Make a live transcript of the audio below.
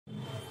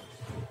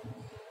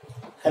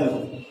Hello,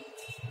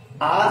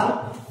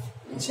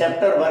 आज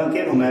chapter 1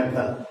 के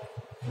numerical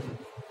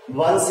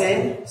 1 से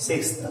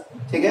 6 तक,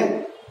 ठीक है।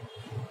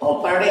 और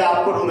पर डे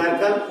आपको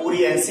न्यूमेरिकल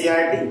पूरी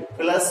एनसीईआरटी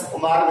प्लस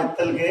कुमार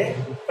मित्तल के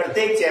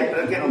प्रत्येक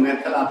चैप्टर के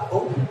न्यूमेरिकल आपको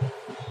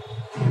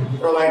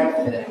प्रोवाइड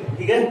किए जाएंगे,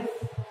 ठीक है।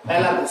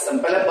 पहला क्वेश्चन,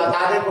 पहले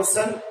बता दें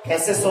क्वेश्चन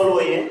कैसे सोल्व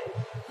हुई है।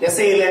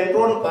 जैसे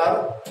इलेक्ट्रॉन पर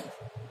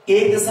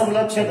 1.6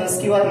 ×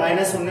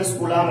 10⁻⁻19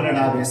 कूलम ऋण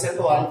आवेश है,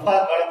 तो अल्फा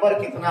कण पर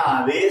कितना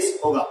आवेश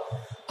होगा।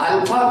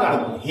 अल्फा कण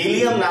को,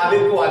 हीलियम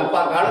नाभिक को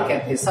अल्फा कण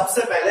कहते हैं।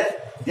 सबसे पहले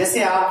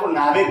जैसे आपको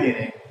नाभिक दे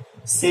रहे हैं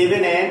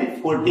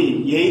 7n14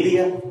 यही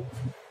दिया,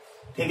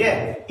 ठीक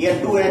है। ये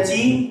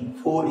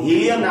 2He4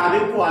 हीलियम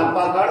नाभिक को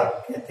अल्फा कण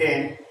कहते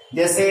हैं।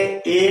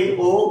 जैसे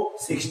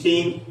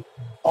 8O16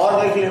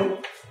 और लिख लो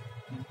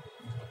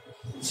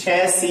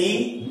 6C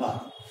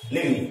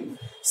लिख ली।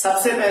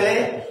 सबसे पहले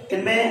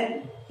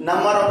इनमें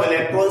नंबर ऑफ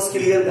इलेक्ट्रॉन्स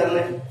क्लियर कर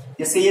लें।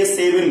 जैसे ये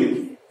 7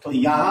 लिखिए, तो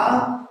यहां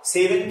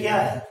 7 क्या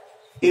है,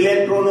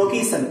 इलेक्ट्रॉनों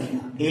की संख्या।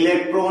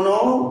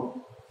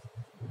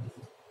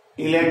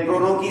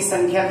 इलेक्ट्रॉनों की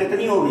संख्या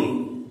कितनी होगी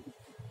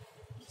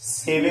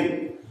 7,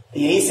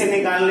 यहीं से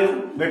निकाल लो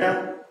बेटा।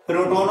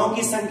 प्रोटॉनों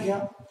की संख्या,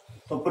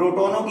 तो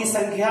प्रोटॉनों की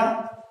संख्या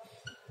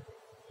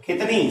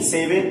कितनी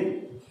 7,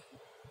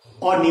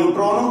 और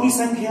न्यूट्रॉनों की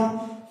संख्या,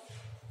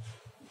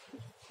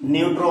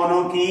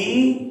 न्यूट्रॉनों की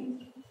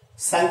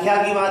संख्या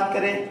की बात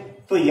करें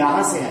तो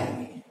यहां से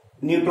आएंगे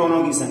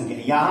न्यूट्रॉनों की संख्या।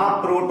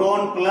 यहां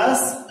प्रोटॉन प्लस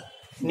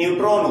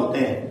न्यूट्रॉन होते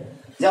हैं।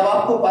 जब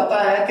आपको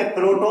पता है कि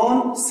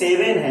प्रोटॉन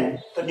 7 है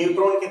तो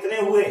न्यूट्रॉन कितने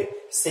हुए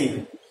 7,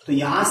 तो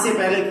यहां से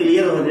पहले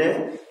क्लियर हो जाए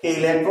कि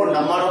electron,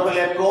 number of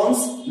electrons,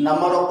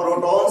 number of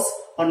protons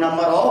और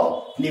नंबर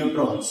ऑफ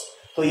न्यूट्रॉन्स।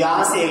 तो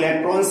यहां से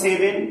इलेक्ट्रॉन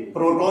 7,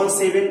 प्रोटॉन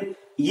 7,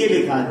 ये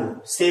लिखा दो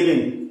 7,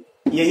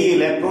 यही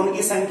इलेक्ट्रॉन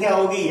की संख्या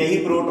होगी, यही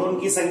प्रोटॉन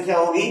की संख्या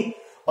होगी।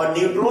 और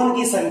न्यूट्रॉन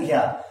की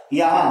संख्या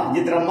यहां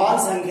ये द्रव्यमान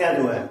संख्या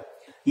जो है,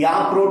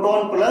 यहां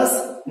प्रोटॉन प्लस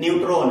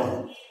न्यूट्रॉन है,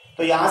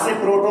 तो यहां से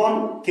प्रोटॉन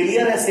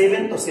क्लियर है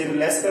 7, तो 7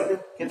 लेस कर दो,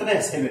 कितने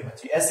 7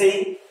 बचे। ऐसे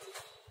ही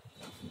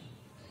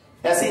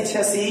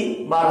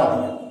 6C12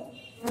 दिया,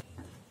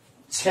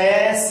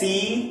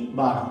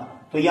 6C12,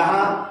 तो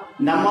यहां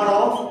नंबर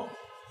ऑफ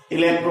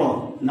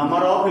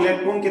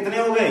इलेक्ट्रॉन कितने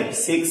हो गए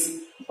 6,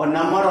 और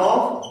नंबर ऑफ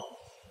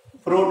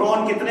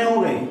प्रोटॉन कितने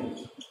हो गए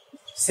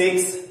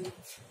 6,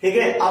 ठीक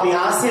है। अब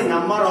यहां से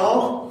नंबर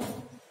ऑफ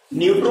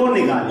न्यूट्रॉन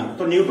निकालें,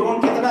 तो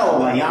न्यूट्रॉन कितना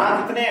होगा, यहां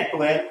कितने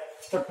 12,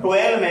 तो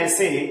 12 में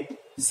से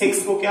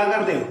 6 को क्या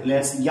कर दे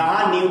लेस।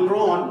 यहां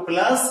न्यूट्रॉन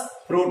प्लस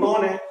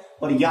प्रोटॉन है,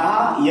 और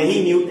यहां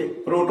यही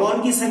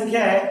प्रोटॉन की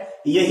संख्या है,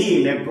 यही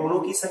इलेक्ट्रॉनों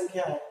की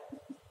संख्या है।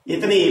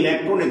 इतने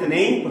इलेक्ट्रॉन इतने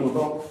ही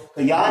प्रोटॉन,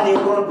 तो यहां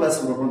न्यूट्रॉन प्लस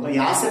प्रोटॉन, तो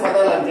यहां से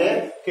पता लग जाए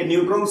कि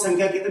न्यूट्रॉन की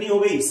संख्या कितनी हो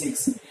गई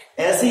 6।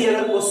 ऐसे ही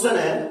अगर क्वेश्चन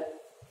है,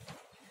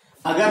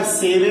 अगर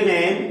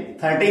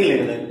 7n13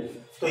 लिख दें,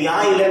 तो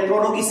यहां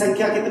इलेक्ट्रॉनों की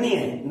संख्या कितनी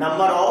है,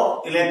 नंबर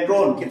ऑफ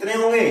इलेक्ट्रॉन कितने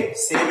होंगे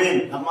 7,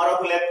 number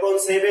of electron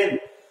 7,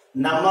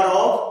 number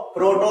of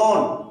proton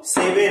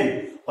 7,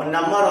 और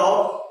नंबर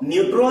ऑफ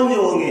न्यूट्रॉन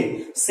जो होंगे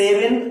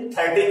 7,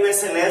 13 में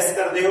से लेस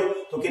कर दो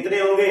तो कितने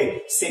होंगे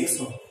 6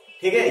 होंगे,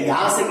 ठीक है।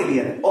 यहां से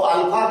क्लियर है। और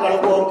अल्फा कण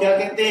को हम क्या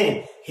कहते हैं,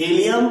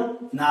 हीलियम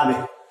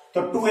नाभिक, तो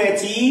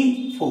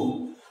 2He4।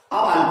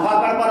 अब अल्फा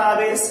कण पर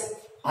आवेश,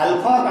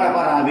 अल्फा कण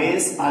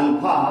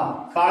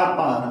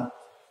पर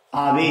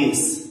आवेश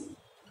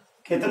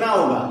कितना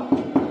होगा,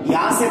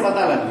 यहां से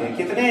पता लग गया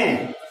कितने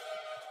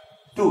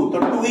 2, तो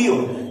 2 ही हो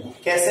जाएगा।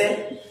 कैसे,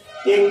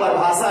 एक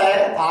परिभाषा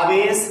है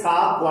आवेश का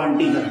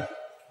क्वांटीकरण,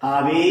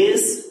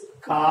 आवेश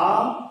का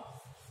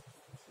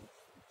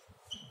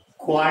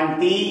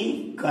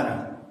क्वांटीकरण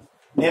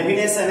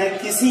डेफिनेशन है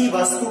किसी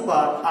वस्तु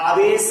पर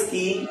आवेश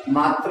की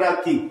मात्रा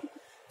की,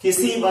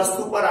 किसी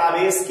वस्तु पर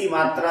आवेश की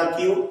मात्रा Q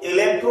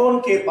इलेक्ट्रॉन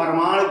के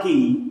परमाणु की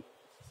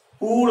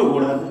पूर्ण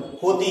गुणन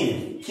होती है,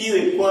 Q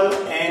 =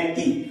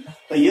 N/E।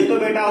 तो ये तो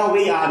बेटा हो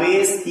गई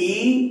आवेश की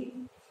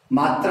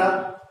मात्रा,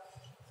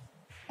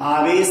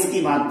 आवेश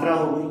की मात्रा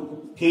हो गई,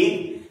 ठीक।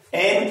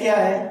 N क्या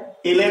है,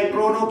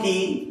 इलेक्ट्रॉनों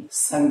की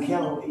संख्या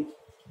हो गई,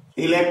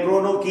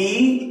 इलेक्ट्रॉनों की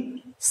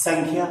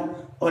संख्या।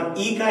 और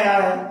E क्या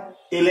है,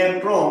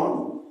 इलेक्ट्रॉन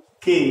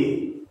के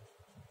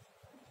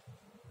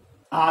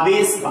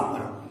आवेश का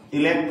परिमाण,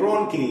 इलेक्ट्रॉन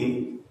के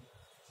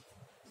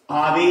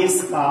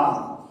आवेश का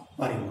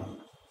परिमाण,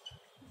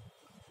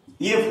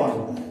 ये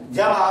फॉर्मूला है।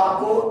 जब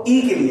आपको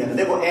E क्लियर,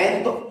 देखो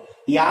N तो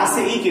यहां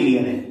से E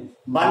क्लियर है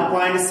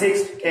 1.6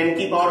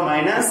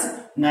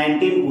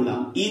 10⁻⁻19 कूलम,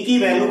 E की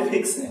वैल्यू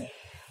फिक्स है।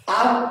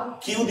 अब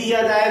Q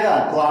दिया जाएगा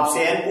तो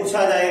आपसे N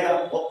पूछा जाएगा,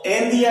 और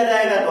N दिया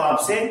जाएगा तो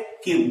आपसे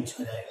Q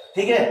पूछा जाएगा,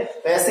 ठीक है।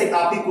 तो ऐसे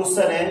काफी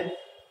क्वेश्चन है।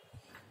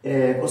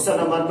 क्वेश्चन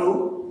नंबर 2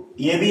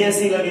 ये भी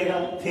ऐसे ही लगेगा,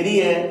 3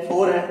 है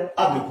 4 है।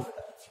 अब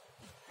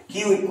Q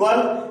 =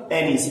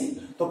 NEC,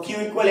 तो Q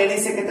 = NE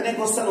से कितने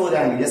क्वेश्चन हो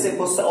जाएंगे। जैसे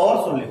क्वेश्चन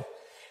और सुन ले,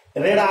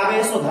 ऋण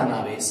आवेश और धन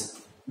आवेश,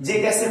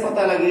 ये कैसे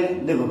पता लगे।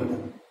 देखो बेटा,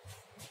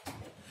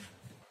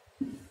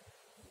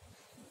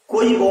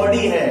 कोई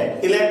बॉडी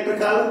है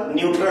इलेक्ट्रिकल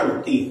न्यूट्रल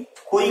होती है,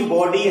 कोई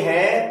बॉडी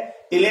है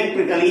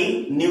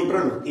इलेक्ट्रिकली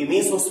न्यूट्रल होती है,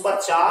 मीन्स उस पर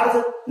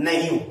चार्ज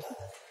नहीं होता है।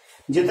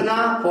 जितना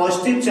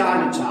पॉजिटिव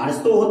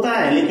चार्ज तो होता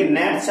है लेकिन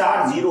नेट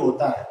चार्ज 0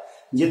 होता है।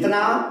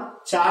 जितना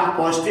चार्ज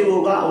पॉजिटिव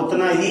होगा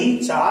उतना ही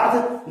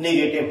चार्ज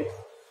नेगेटिव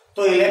होगा।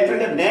 तो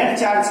इलेक्ट्रिक नेट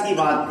चार्ज की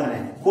बात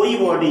करें, कोई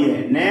बॉडी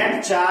है,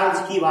 नेट चार्ज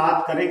की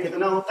बात करें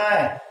कितना होता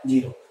है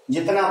 0।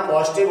 जितना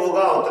पॉजिटिव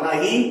होगा उतना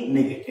ही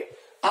नेगेटिव।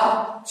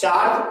 अब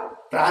चार्ज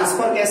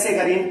ट्रांसफर कैसे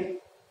करें,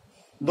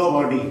 दो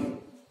बॉडी,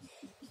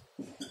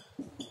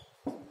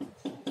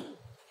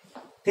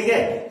 ठीक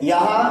है,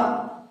 यहां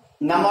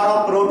नंबर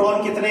ऑफ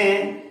प्रोटॉन कितने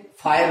हैं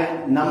 5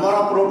 है, नंबर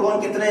ऑफ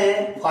प्रोटॉन कितने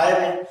हैं 5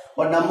 है,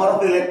 और नंबर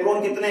ऑफ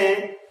इलेक्ट्रॉन कितने हैं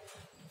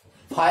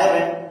 5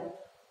 है।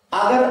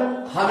 अगर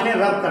हम इन्हें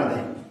रब कर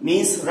दें,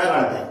 मीन्स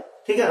रगड़ दें,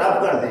 ठीक है,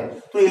 रब कर दें,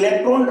 तो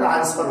इलेक्ट्रॉन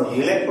ट्रांसफर हो।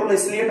 इलेक्ट्रॉन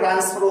इसलिए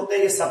ट्रांसफर होते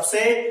हैं कि सबसे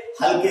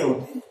हल्के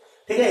होते हैं,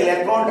 ठीक है।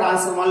 इलेक्ट्रॉन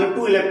ट्रांसफर, मान लो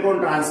 2 इलेक्ट्रॉन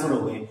ट्रांसफर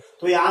हो गए,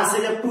 तो यहां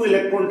से जब 2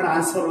 इलेक्ट्रॉन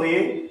ट्रांसफर हुए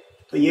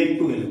तो ये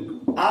 2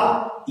 इलेक्ट्रॉन,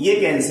 अब ये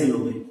कैंसिल हो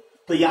गए,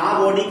 तो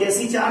यहां बॉडी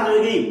कैसी चार्ज हो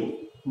गई,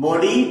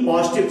 बॉडी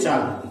पॉजिटिव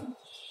चार्ज हो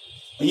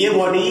गई, ये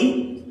बॉडी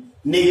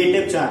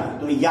नेगेटिव चार्ज,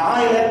 तो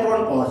यहां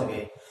इलेक्ट्रॉन पहुंच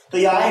गए, तो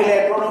यहां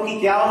इलेक्ट्रॉनों की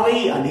क्या हो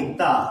गई,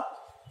 अधिकता,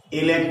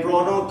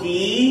 इलेक्ट्रॉनों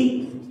की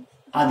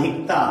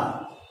अधिकता,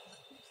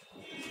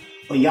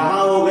 तो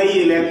यहां हो गई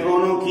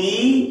इलेक्ट्रॉनों की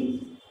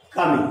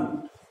कमी।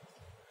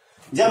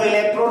 जब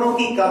इलेक्ट्रॉनों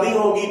की कमी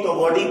होगी तो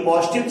बॉडी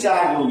पॉजिटिव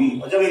चार्ज होगी,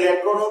 और जब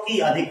इलेक्ट्रॉनों की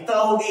अधिकता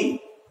होगी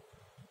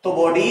तो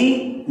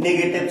बॉडी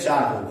नेगेटिव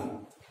चार्ज होगी।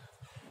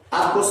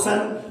 अब क्वेश्चन,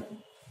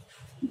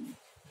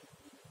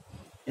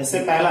 जैसे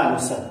पहला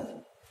क्वेश्चन,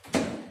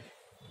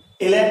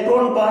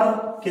 इलेक्ट्रॉन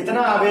पर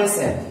कितना आवेश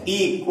है,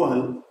 E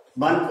इक्वल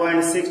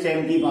 1.6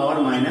 10 की पावर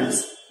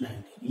 -19,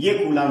 ये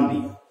कूलम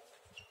दिया,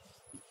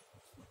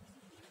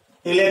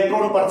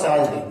 इलेक्ट्रॉन पर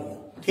चार्ज दे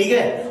दिया, ठीक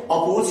है,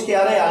 और पूछ के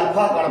आ रहे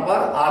अल्फा कण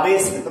पर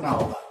आवेश कितना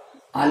होगा,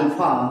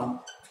 अल्फा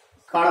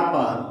कण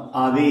पर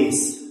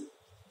आवेश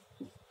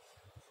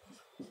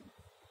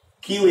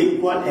Q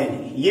इक्वल N,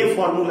 ये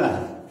फॉर्मूला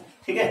है,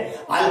 ठीक है।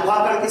 अल्फा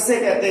कण किससे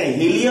कहते हैं,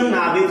 हीलियम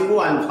नाभिक को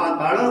अल्फा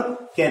कण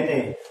कहते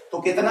हैं। तो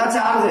कितना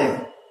चार्ज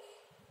है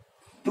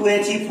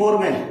 2He4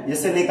 में,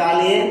 जैसे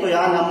निकालिए तो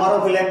यहां नंबर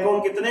ऑफ इलेक्ट्रॉन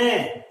कितने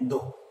हैं 2,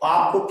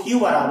 आपको Q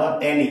बराबर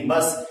Ne।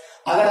 बस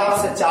अगर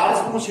आपसे चार्ज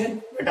पूछे,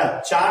 बेटा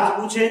चार्ज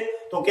पूछे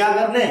तो क्या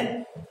करने,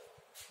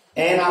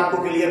 N आपको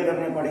क्लियर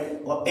करने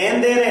पड़ेगा, और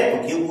N दे रहे तो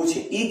Q पूछे।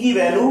 E की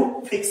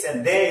वैल्यू फिक्स है,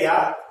 दे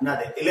या ना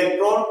दे,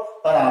 इलेक्ट्रॉन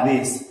पर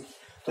आवेश।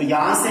 तो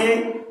यहां से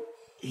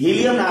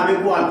हीलियम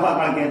नाभिक को अल्फा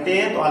कण कहते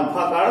हैं, तो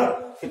अल्फा कण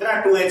कितना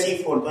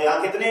 2He4, तो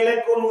यहां कितने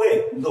इलेक्ट्रॉन हुए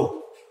 2,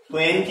 तो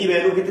N की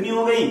वैल्यू कितनी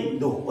हो गई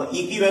 2, और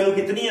E की वैल्यू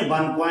कितनी है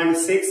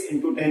 1.6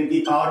 इंटू 10 की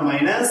पावर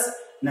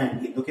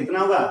 -19, तो कितना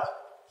होगा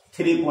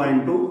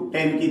 3.2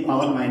 10 की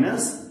पावर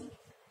माइनस,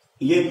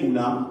 ये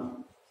कूलम,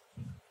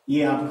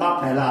 ये आपका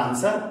पहला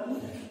आंसर।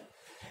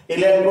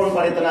 इलेक्ट्रॉन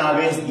पर इतना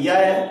आवेश दिया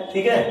है,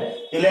 ठीक है,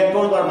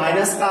 इलेक्ट्रॉन पर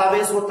माइनस का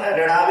आवेश होता है,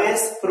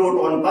 ऋणावेश,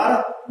 प्रोटॉन पर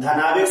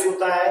धनावेश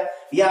होता है,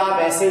 या आप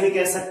ऐसे भी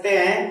कह सकते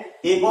हैं,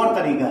 एक और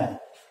तरीका है,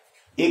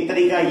 एक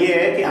तरीका ये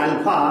है कि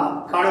अल्फा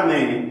कण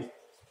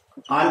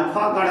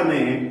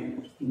में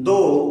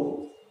 2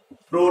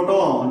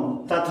 प्रोटॉन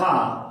तथा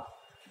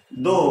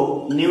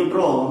 2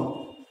 न्यूट्रॉन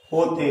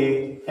होते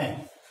हैं।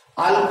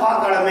 अल्फा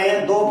कण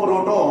में 2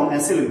 प्रोटॉन,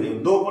 ऐसे लिख दो,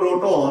 2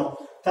 प्रोटॉन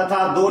तथा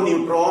 2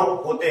 न्यूट्रॉन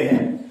होते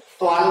हैं।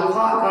 तो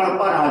अल्फा कण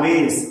पर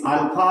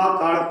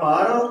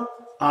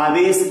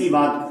आवेश की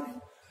बात करें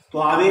तो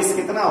आवेश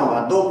कितना होगा,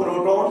 2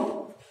 प्रोटॉन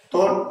तो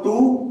 2,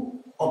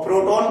 और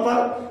प्रोटॉन पर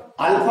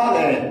अल्फा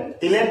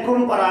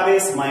इलेक्ट्रॉन पर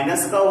आवेश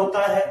माइनस का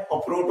होता है और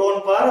प्रोटॉन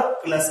पर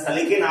प्लस का,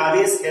 लेकिन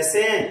आवेश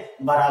कैसे है,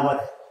 बराबर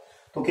है,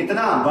 तो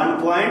कितना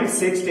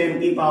 1.6 10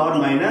 की पावर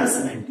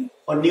 -19,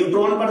 और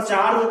न्यूट्रॉन पर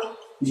चार्ज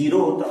 0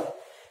 होता है,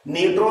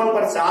 न्यूट्रॉन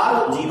पर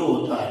चार्ज 0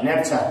 होता है,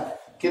 नेट चार्ज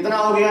कितना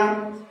हो गया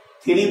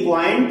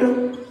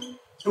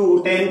 3.2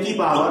 10 की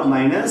पावर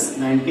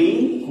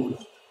 -19 कूलम।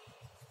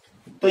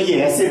 तो ये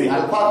ऐसे भी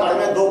अल्फा कण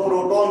में 2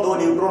 प्रोटॉन 2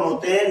 न्यूट्रॉन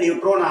होते हैं,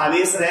 न्यूट्रॉन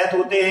आवेश रहित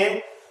होते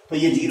हैं, तो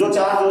ये 0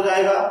 चार्ज हो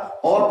जाएगा,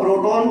 और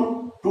प्रोटॉन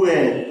 2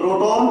 है,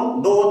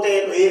 प्रोटॉन 2 होते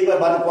हैं, तो एक पर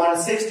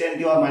 1.6 10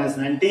 की पावर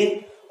 -19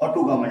 और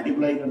 2 का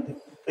मल्टीप्लाई करते,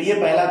 तो ये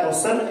पहला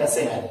क्वेश्चन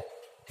ऐसे है,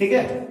 ठीक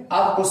है।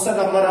 अब क्वेश्चन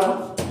नंबर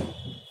हम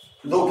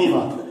 2 की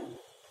बात करें।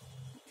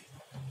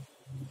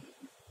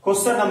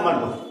 क्वेश्चन नंबर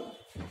 2,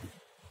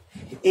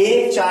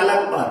 एक चालक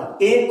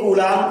पर 1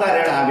 कूलम का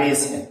ऋण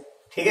आवेश है,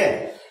 ठीक है,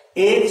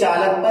 एक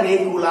चालक पर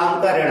 1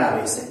 कूलम का ऋण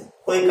आवेश है,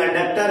 कोई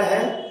कंडक्टर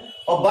है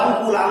और 1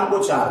 कूलम को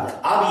चार्ज है।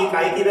 अब ये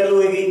काय की वैल्यू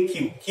होगी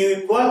Q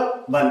इक्वल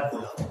 1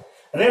 कूलम,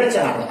 ऋण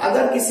चार्ज है।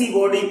 अगर किसी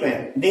बॉडी पे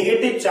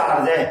नेगेटिव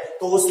चार्ज है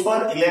तो उस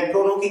पर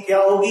इलेक्ट्रॉनों की क्या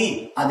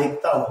होगी,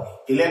 अधिकता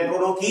होगी,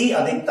 इलेक्ट्रॉनों की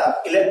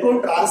अधिकता, इलेक्ट्रॉन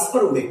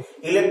ट्रांसफर हुए,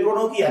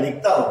 इलेक्ट्रॉनों की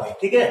अधिकता होगी,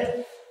 ठीक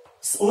है।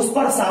 उस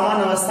पर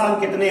सामान्य अवस्था में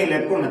कितने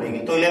इलेक्ट्रॉन लगेंगे,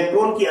 तो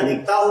इलेक्ट्रॉन की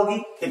अधिकता होगी,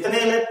 कितने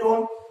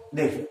इलेक्ट्रॉन,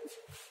 देखिए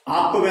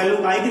आपको वैल्यू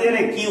काय की दे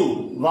रहे, Q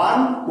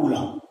 1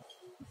 कूलम,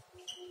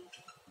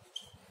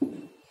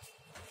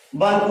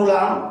 1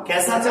 कूलम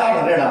कैसा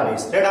चार्ज, रेड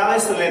आवेश। रेड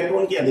आवेश तो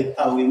इलेक्ट्रॉन की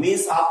अधिकता होगी,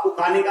 मीन्स आपको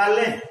कहां निकाल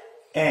लें,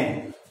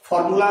 एन।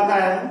 फॉर्मूला का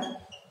है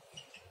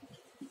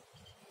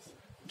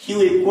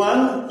Q equal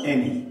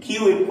N,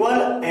 Q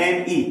equal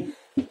N E.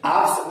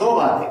 आप दो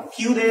बात है,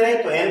 Q दे रहे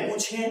तो एन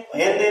पूछिए,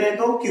 एन दे रहे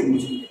तो Q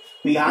पूछिए।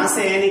 तो यहां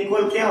से एन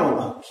इक्वल क्या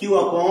होगा, Q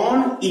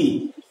अपॉन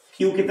ई।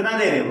 Q कितना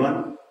दे रहे 1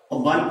 और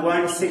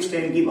 1.6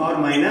 10 की पावर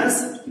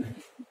माइनस।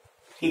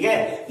 ठीक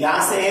है,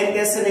 यहां से एन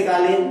कैसे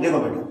निकालिए, देखो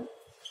बेटा,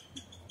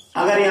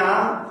 अगर यहां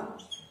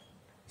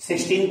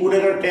 16 पूरे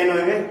कर 10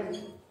 हो गए,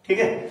 ठीक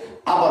है।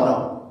 अब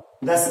बताओ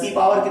 10 की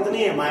पावर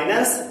कितनी है,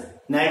 माइनस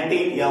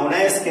 19 या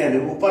 19 कह दो,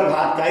 ऊपर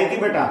घात काय की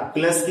बेटा,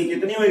 प्लस की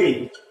कितनी होगी।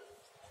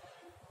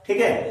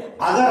 ठीक है,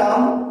 अगर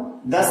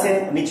हम 10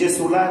 है नीचे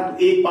 16,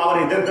 तो एक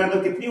पावर इधर कर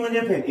दो, कितनी हो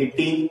जाए फिर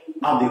 18।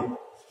 आप देखो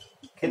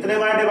कितने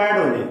बार डिवाइड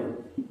हो जाए,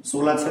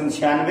 16 6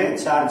 96,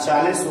 4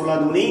 40, 16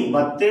 दूनी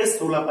 32,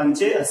 16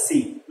 पंचे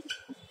 80।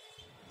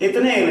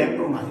 इतने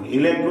इलेक्ट्रॉन आएंगे,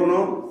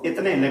 इलेक्ट्रॉनों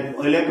इतने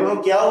इलेक्ट्रॉनों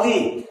क्या होगी,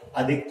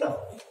 अधिकता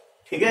होगी।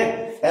 ठीक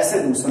है, ऐसे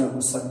दूसरा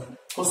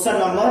क्वेश्चन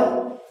नंबर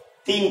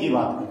 3 की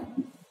बात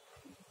करें।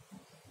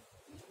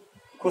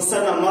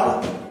 क्वेश्चन नंबर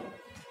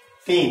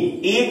 3,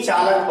 एक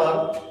चालक पर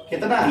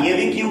कितना, ये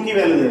भी Q की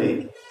वैल्यू दे रही है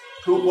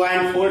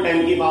 2.4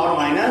 10 की पावर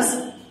माइनस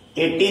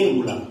 18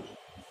 कूलम।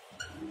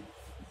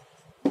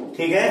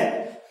 ठीक है,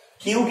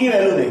 Q की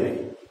वैल्यू दे रही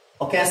है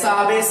और कैसा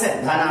आवेश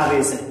है, धन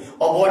आवेश है,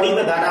 और बॉडी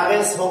में धन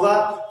आवेश होगा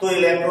तो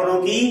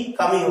इलेक्ट्रॉनों की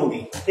कमी होगी।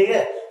 ठीक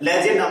है,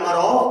 legend number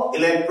of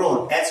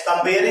electron as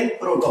comparing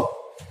proton.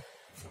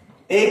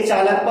 एक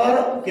चालक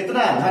पर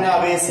कितना धन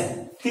आवेश है,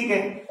 ठीक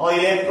है, और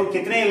इलेक्ट्रॉन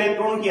कितने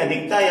इलेक्ट्रॉन की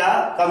अधिकता या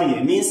कमी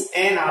है, मींस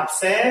एन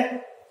आपसे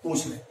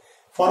पूछ ले।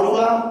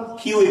 फॉर्मूला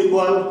Q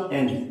इक्वल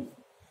एन,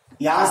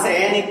 यहां से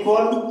एन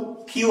इक्वल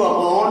Q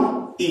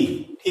अपॉन ई।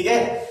 ठीक है,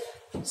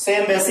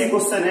 सेम वैसे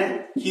क्वेश्चन है,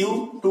 Q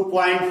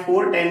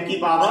 2.4 10 की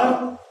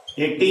पावर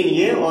 18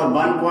 ये, और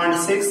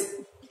 1.6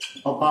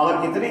 और पावर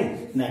कितने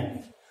 9।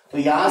 तो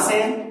यहां से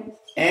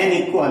n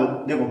इक्वल,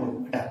 देखो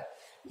बेटा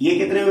ये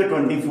कितने हुए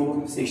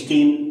 24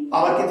 16,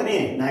 पावर कितनी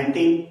है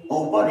 19,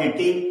 ऊपर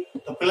 18,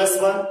 तो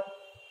 +1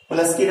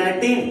 प्लस की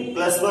 19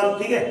 +1।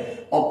 ठीक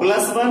है, और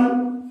 +1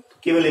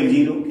 केवल एक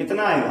 0,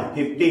 कितना आएगा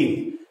 15,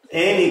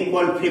 n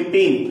इक्वल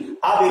 15।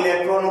 अब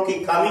इलेक्ट्रॉनों की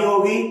कमी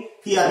होगी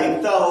कि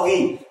अधिकता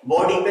होगी,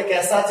 बॉडी पे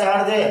कैसा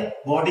चार्ज है,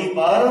 बॉडी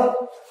पर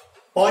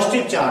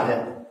पॉजिटिव चार्ज है,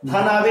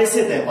 धन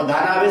आवेशित है, और धन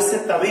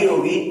आवेशित तभी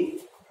होगी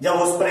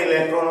जब उस पर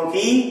इलेक्ट्रॉनों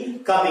की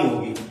कमी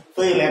होगी।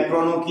 तो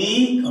इलेक्ट्रॉनों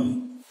की कमी,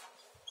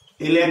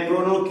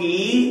 इलेक्ट्रॉनों की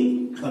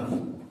कमी।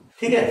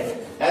 ठीक है,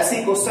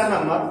 ऐसी क्वेश्चन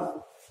नंबर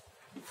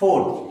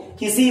 4,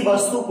 किसी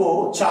वस्तु को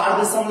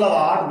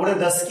 4.8 गुणे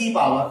 10 की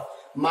पावर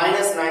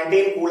माइनस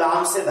 19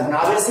 कूलाम से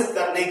धनावेशित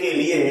करने के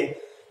लिए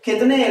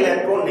कितने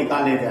इलेक्ट्रॉन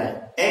निकाले जाए,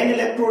 n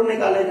इलेक्ट्रॉन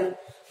निकाले जाए।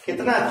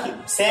 कितना,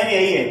 सेम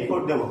यही है,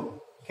 खुद देखो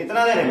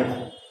कितना दे रहे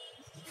बेटा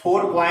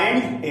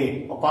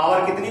 4.8, और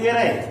पावर कितनी दे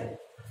रहे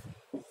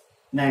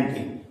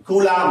 19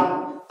 कूलाम।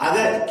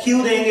 अगर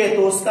Q देंगे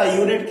तो उसका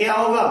यूनिट क्या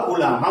होगा,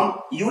 कूलाम। हम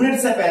यूनिट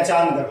से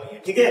पहचान कर लिए,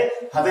 ठीक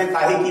है, हमें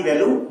काहे की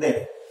वैल्यू दे,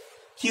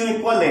 Q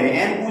इक्वल दे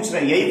रहे, n पूछ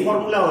रहे, यही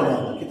फॉर्मूला हो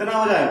जाएगा, कितना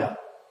हो जाएगा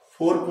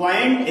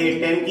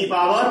 4.8 10 की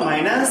पावर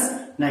माइनस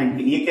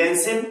 19, ये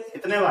कैंसिल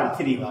कितने बार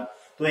 3 बार,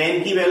 तो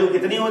n की वैल्यू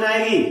कितनी हो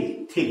जाएगी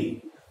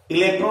 3।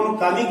 इलेक्ट्रॉन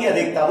कमी की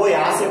अधिकता वो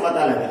यहां से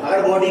पता लगे।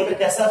 अगर बॉडी पे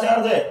कैसा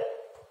चार्ज है,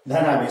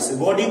 धनावेशित,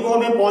 बॉडी को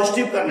हमें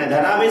पॉजिटिव करना है,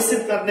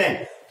 धनावेशित करने,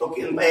 तो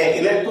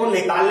इलेक्ट्रॉन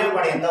निकालने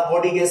पड़े, तब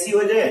बॉडी कैसी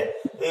हो जाए,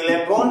 तो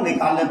इलेक्ट्रॉन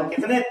निकालने पर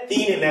कितने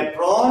 3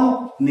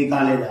 इलेक्ट्रॉन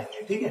निकाले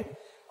जाएंगे। ठीक है,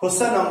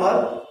 question number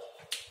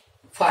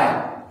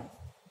 5,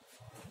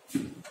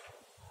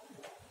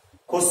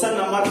 question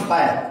number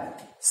 5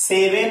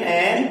 7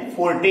 and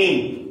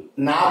 14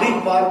 नाभिक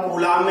पर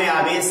कूलाम में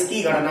आवेश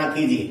की गणना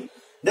कीजिए।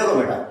 देखो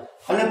बेटा,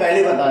 हमने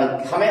पहले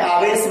बताया हमें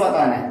आवेश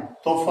बताना है,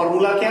 तो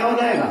फॉर्मूला क्या हो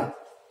जाएगा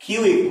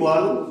Q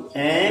इक्वल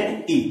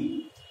एन ई।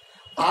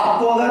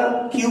 आपको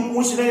अगर Q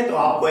पूछ रहे तो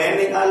आपको n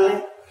निकाल लें,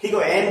 ठीक है।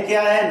 n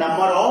क्या है,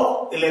 नंबर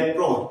ऑफ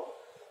इलेक्ट्रॉन,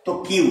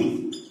 तो Q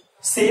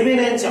 7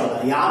 n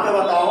 14, यहां पे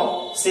बताओ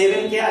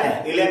 7 क्या है,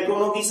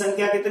 इलेक्ट्रॉनों की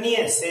संख्या कितनी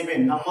है 7,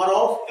 number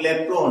of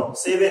electron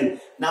 7,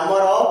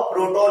 number of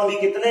proton भी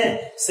कितने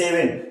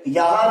 7।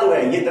 यहां जो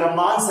है ये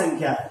द्रव्यमान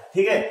संख्या है,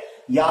 ठीक है,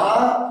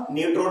 यहां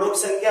न्यूट्रॉनों की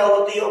संख्या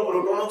होती है और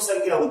प्रोटोनों की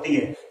संख्या होती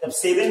है। जब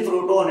 7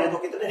 प्रोटॉन है तो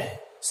कितने हैं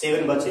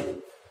 7 बचे,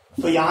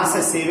 तो यहां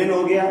से 7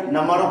 हो गया।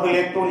 नंबर ऑफ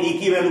इलेक्ट्रॉन ई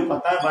की वैल्यू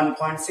पता है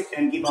 1.6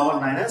 10 की पावर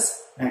माइनस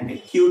 19,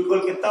 Q इक्वल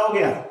कितना हो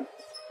गया,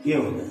 ये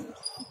हो जाएगा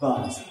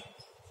 12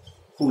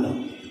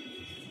 कूलम।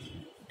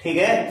 ठीक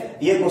है,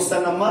 ये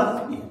क्वेश्चन नंबर।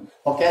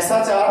 और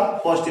कैसा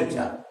चार्ज, पॉजिटिव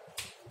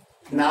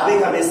चार्ज,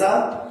 नाभिक हमेशा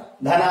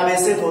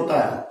धनावेशित होता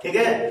है, ठीक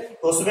है,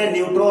 तो उसमें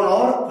न्यूट्रॉन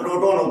और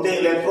प्रोटॉन होते हैं,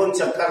 इलेक्ट्रॉन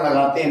चक्कर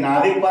लगाते हैं,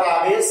 नाभिक पर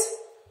आवेश,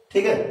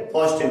 ठीक है,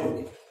 पॉजिटिव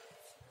होती है।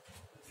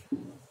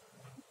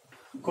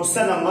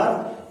 क्वेश्चन नंबर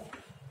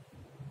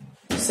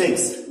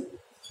 6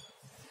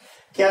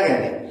 क्या कह रहे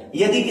हैं,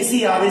 यदि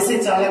किसी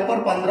आवेशित चालक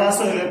पर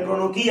 1500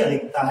 इलेक्ट्रॉनों की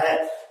अधिकता है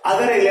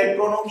अगर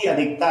इलेक्ट्रॉनों की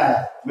अधिकता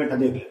है, बेटा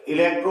देख लो,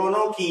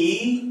 इलेक्ट्रॉनों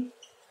की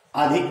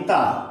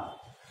अधिकता,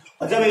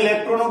 और जब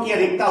इलेक्ट्रॉनों की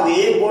अधिकता होगी,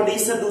 एक बॉडी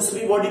से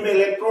दूसरी बॉडी पे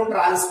इलेक्ट्रॉन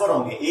ट्रांसफर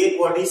होंगे, एक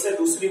बॉडी से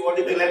दूसरी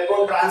बॉडी पे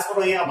इलेक्ट्रॉन ट्रांसफर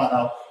होंगे। आप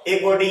बताओ,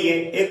 एक बॉडी ये,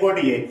 एक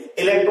बॉडी ये,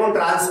 इलेक्ट्रॉन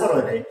ट्रांसफर हो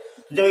रहे,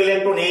 जब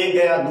इलेक्ट्रॉन एक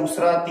गया,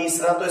 दूसरा,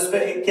 तीसरा, तो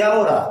इसमें क्या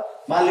हो रहा,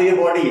 मान लो ये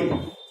बॉडी है,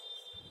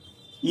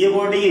 ये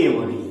बॉडी है, ये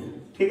बॉडी है,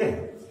 ठीक है।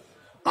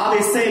 अब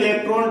इससे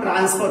इलेक्ट्रॉन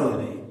ट्रांसफर हो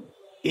रहे,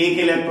 एक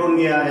इलेक्ट्रॉन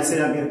गया, ऐसे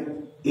जाके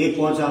एक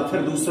पहुंचा,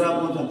 फिर दूसरा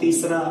पहुंचा,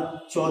 तीसरा,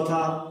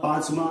 चौथा,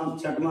 पांचवा,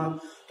 छठवां,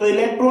 तो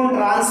इलेक्ट्रॉन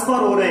ट्रांसफर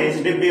हो रहे हैं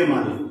इस डिब्बे में,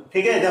 मान लो,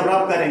 ठीक है। जब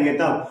रब करेंगे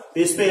तब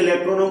इस पे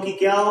इलेक्ट्रॉनों की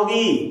क्या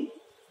होगी,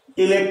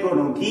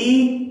 इलेक्ट्रॉनों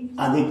की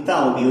अधिकता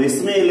होगी,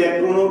 इसमें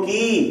इलेक्ट्रॉनों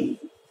की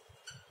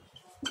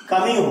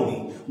कमी होगी।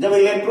 जब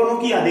इलेक्ट्रॉनों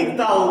की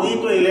अधिकता होगी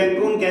तो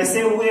इलेक्ट्रॉन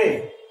कैसे हुए,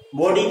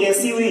 बॉडी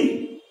कैसी हुई,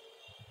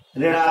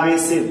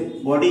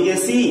 ऋणावेशित। बॉडी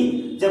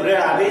कैसी, जब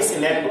ऋणावेश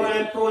इलेक्ट्रॉन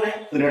इलेक्ट्रॉन है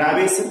तो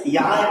ऋणावेशित,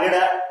 यहां ऋण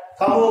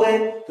कम हो गए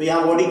तो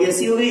यहां बॉडी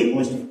कैसी हो गई,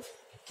 पॉजिटिव।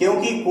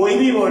 क्योंकि कोई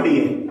भी बॉडी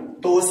है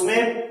तो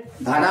उसमें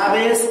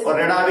धनावेश और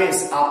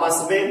ऋणावेश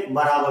आपस में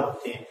बराबर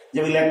होते हैं।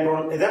 जब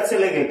इलेक्ट्रॉन इधर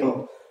चले गए तो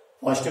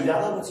पॉजिटिव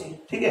ज्यादा बचे,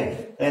 ठीक है।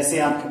 तो ऐसे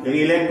आप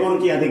इलेक्ट्रॉन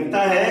की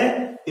अधिकता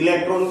है,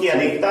 इलेक्ट्रॉन की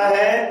अधिकता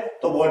है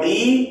तो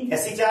बॉडी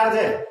कैसी चार्ज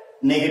है,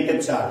 नेगेटिव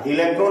चार्ज।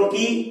 इलेक्ट्रॉन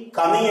की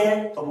कमी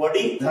है तो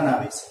बॉडी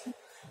धनावेश है।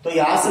 तो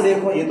यहां से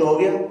देखो, ये तो हो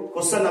गया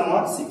क्वेश्चन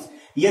नंबर 6।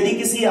 यदि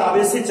किसी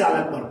आवेशित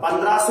चालक पर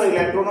 1500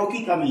 इलेक्ट्रॉनों की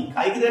कमी,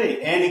 काई किधर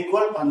है, n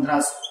इक्वल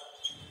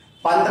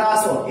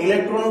 1500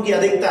 इलेक्ट्रॉनों की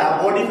अधिकता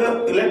है, बॉडी पे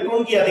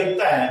इलेक्ट्रॉन की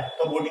अधिकता है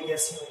तो बॉडी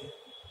कैसी होगी,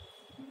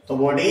 तो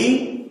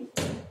बॉडी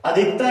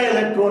अधिकता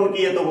इलेक्ट्रॉन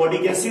की है तो बॉडी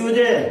कैसी हो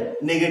जाए,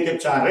 नेगेटिव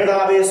चार्ज, ऋण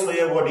आवेश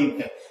हो बॉडी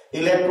पे।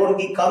 इलेक्ट्रॉन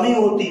की कमी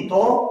होती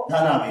तो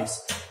धन आवेश।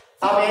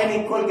 अब n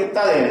इक्वल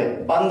कितना दे रहे,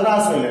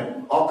 1500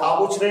 इलेक्ट्रॉन, और क्या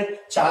पूछ रहे,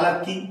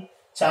 चालक की,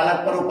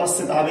 चालक पर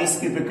उपस्थित आवेश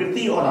की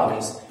प्रकृति और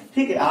आवेश,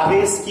 ठीक है।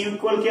 आवेश Q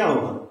इक्वल क्या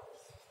होगा,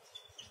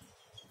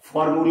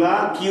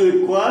 फॉर्मूला Q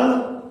इक्वल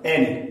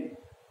N।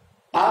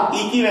 आप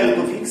E की वैल्यू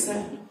तो फिक्स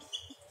है,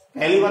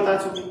 पहले बता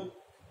चुके,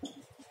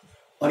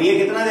 और ये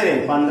कितना दे रहे,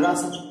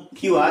 1500,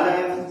 Q आ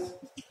जाएगा,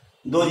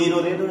 2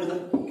 जीरो दे दो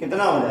इधर,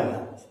 कितना हो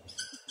जाएगा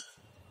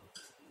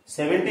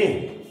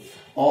 70,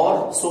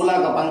 और 16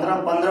 का 15,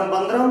 15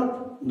 15,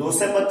 2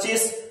 से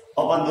 25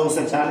 और 2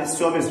 से 40,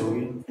 24 हो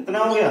गया, कितना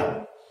हो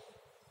गया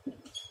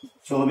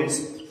 24।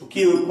 Q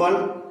इक्वल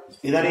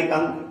इधर एक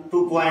अंक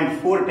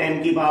 2.4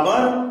 10 की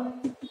पावर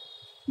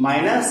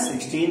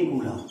 -16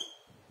 कूलम।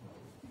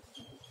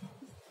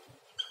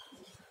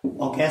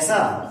 और कैसा,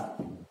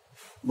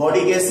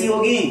 बॉडी कैसी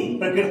होगी,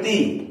 प्रकृति,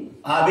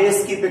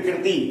 आवेश की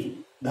प्रकृति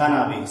धन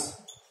आवेश,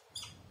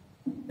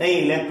 नहीं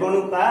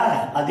इलेक्ट्रॉन का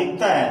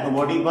अधिकता है तो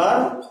बॉडी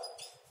पर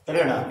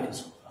ऋण आवेश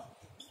होगा।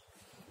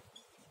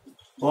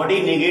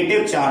 बॉडी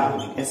नेगेटिव चार्ज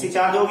होगी, कैसी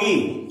चार्ज होगी,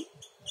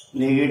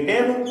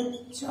 नेगेटिव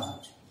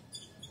चार्ज,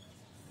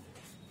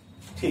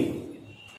 ठीक।